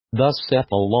Thus saith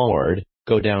the Lord,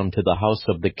 Go down to the house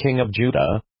of the king of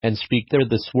Judah, and speak there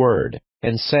this word,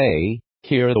 and say,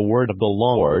 Hear the word of the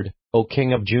Lord, O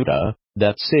king of Judah,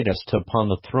 that sittest upon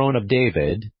the throne of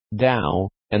David, thou,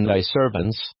 and thy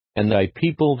servants, and thy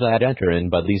people that enter in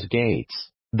by these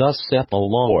gates. Thus saith the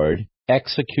Lord,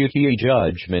 Execute ye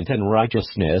judgment and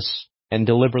righteousness, and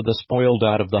deliver the spoiled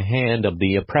out of the hand of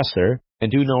the oppressor,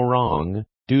 and do no wrong,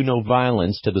 do no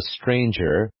violence to the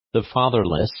stranger, the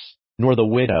fatherless, nor the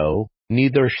widow,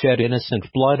 neither shed innocent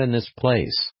blood in this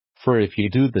place. For if ye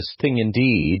do this thing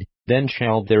indeed, then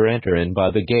shall there enter in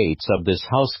by the gates of this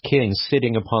house king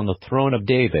sitting upon the throne of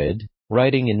David,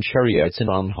 riding in chariots and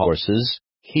on horses,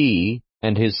 he,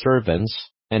 and his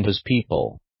servants, and his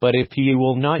people. But if ye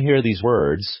will not hear these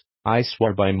words, I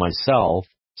swear by myself,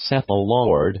 saith the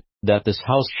Lord, that this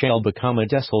house shall become a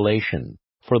desolation.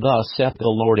 For thus saith the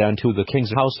Lord unto the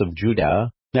king's house of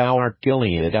Judah, Thou art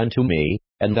Gilead unto me,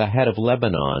 and the head of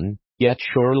Lebanon, yet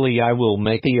surely I will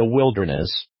make thee a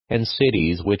wilderness, and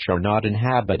cities which are not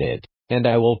inhabited, and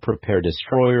I will prepare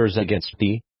destroyers against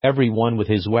thee, every one with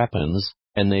his weapons,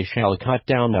 and they shall cut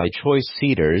down thy choice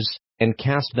cedars, and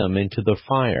cast them into the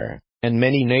fire. And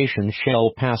many nations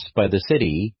shall pass by the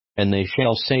city, and they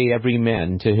shall say every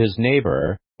man to his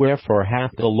neighbor, Wherefore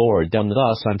hath the Lord done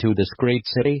thus unto this great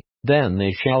city? Then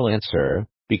they shall answer,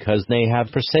 Because they have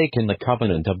forsaken the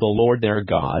covenant of the Lord their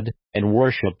God, and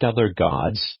worshipped other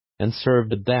gods, and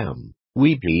served them.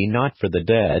 Weep ye not for the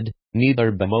dead,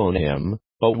 neither bemoan him,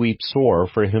 but weep sore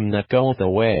for him that goeth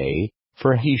away,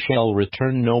 for he shall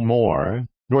return no more,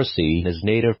 nor see his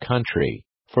native country.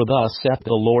 For thus saith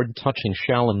the Lord touching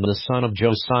Shallum the son of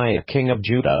Josiah king of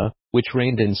Judah, which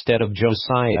reigned instead of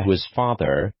Josiah his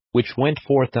father, which went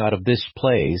forth out of this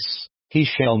place, he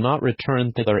shall not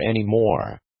return thither any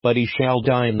more, but he shall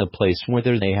die in the place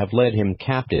whither they have led him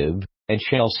captive, and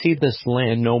shall see this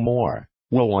land no more.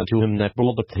 Woe unto him that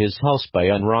buildeth his house by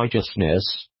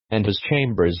unrighteousness, and his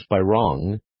chambers by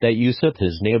wrong, that useth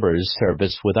his neighbor's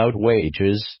service without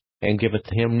wages, and giveth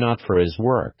him not for his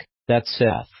work, that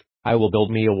saith, I will build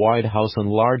me a wide house and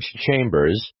large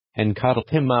chambers, and cutteth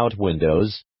him out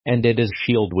windows, and it is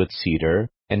shielded with cedar,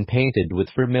 and painted with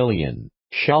vermilion.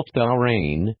 Shalt thou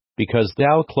reign, because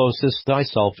thou closest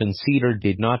thyself in cedar?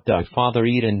 Did not thy father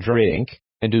eat and drink,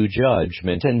 and do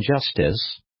judgment and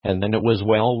justice? And then it was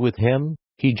well with him?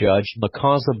 He judged the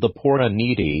cause of the poor and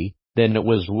needy, then it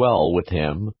was well with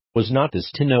him. Was not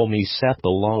this to know me, saith the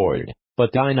Lord?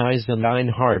 But thine eyes and thine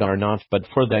heart are not but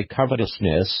for thy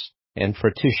covetousness, and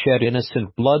for to shed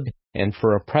innocent blood, and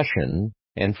for oppression,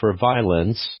 and for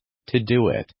violence, to do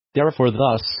it. Therefore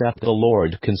thus saith the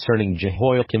Lord concerning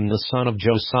Jehoiakim the son of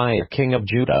Josiah king of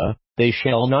Judah, They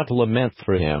shall not lament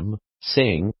for him,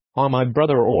 saying, Ah, my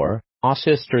brother, or, Ah,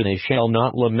 sister. They shall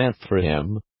not lament for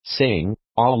him, saying,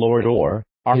 Ah, Lord, or,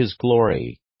 Ah, his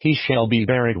glory. He shall be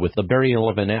buried with the burial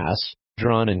of an ass,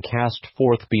 drawn and cast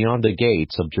forth beyond the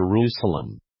gates of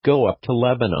Jerusalem. Go up to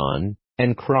Lebanon,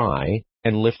 and cry,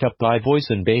 and lift up thy voice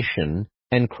in Bashan,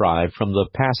 and cry from the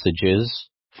passages,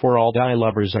 for all thy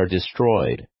lovers are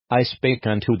destroyed. I spake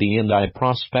unto thee in thy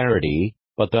prosperity,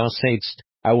 but thou saidst,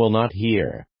 I will not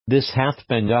hear. This hath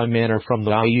been thy manner from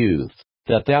thy youth,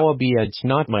 that thou obeyedst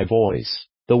not my voice.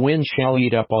 The wind shall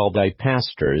eat up all thy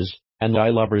pastors, and thy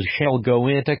lovers shall go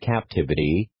into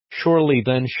captivity. Surely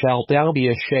then shalt thou be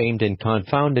ashamed and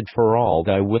confounded for all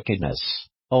thy wickedness.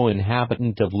 O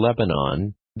inhabitant of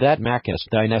Lebanon, that makest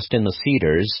thy nest in the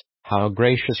cedars, how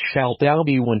gracious shalt thou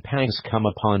be when pangs come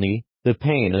upon thee, the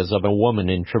pain as of a woman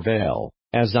in travail.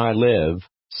 As I live,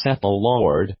 saith the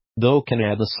Lord, though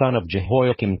Kenaz the son of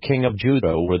Jehoiakim king of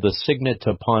Judah were the signet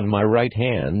upon my right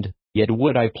hand, yet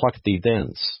would I pluck thee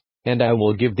thence. And I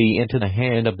will give thee into the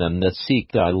hand of them that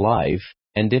seek thy life,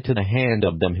 and into the hand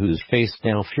of them whose face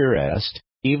thou fearest,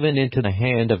 even into the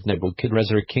hand of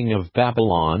Nebuchadrezzar king of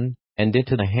Babylon, and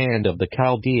into the hand of the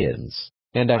Chaldeans.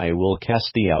 And I will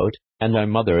cast thee out, and thy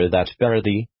mother that bare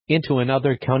thee, into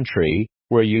another country,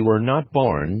 where you were not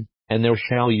born, and there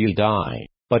shall ye die.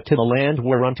 But to the land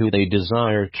whereunto they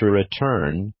desire to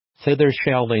return, thither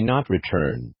shall they not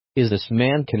return. Is this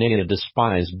man Canaan a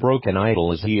despised broken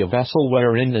idol? Is he a vessel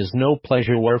wherein is no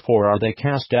pleasure? Wherefore are they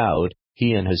cast out,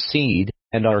 he and his seed,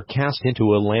 and are cast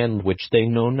into a land which they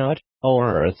know not? O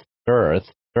earth,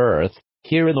 earth, earth,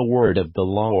 hear the word of the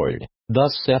Lord.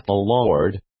 Thus saith the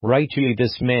Lord, Write ye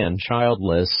this man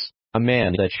childless, a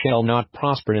man that shall not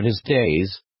prosper in his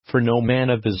days, for no man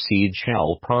of his seed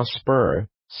shall prosper,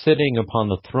 sitting upon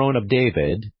the throne of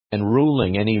David, and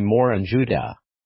ruling any more in Judah.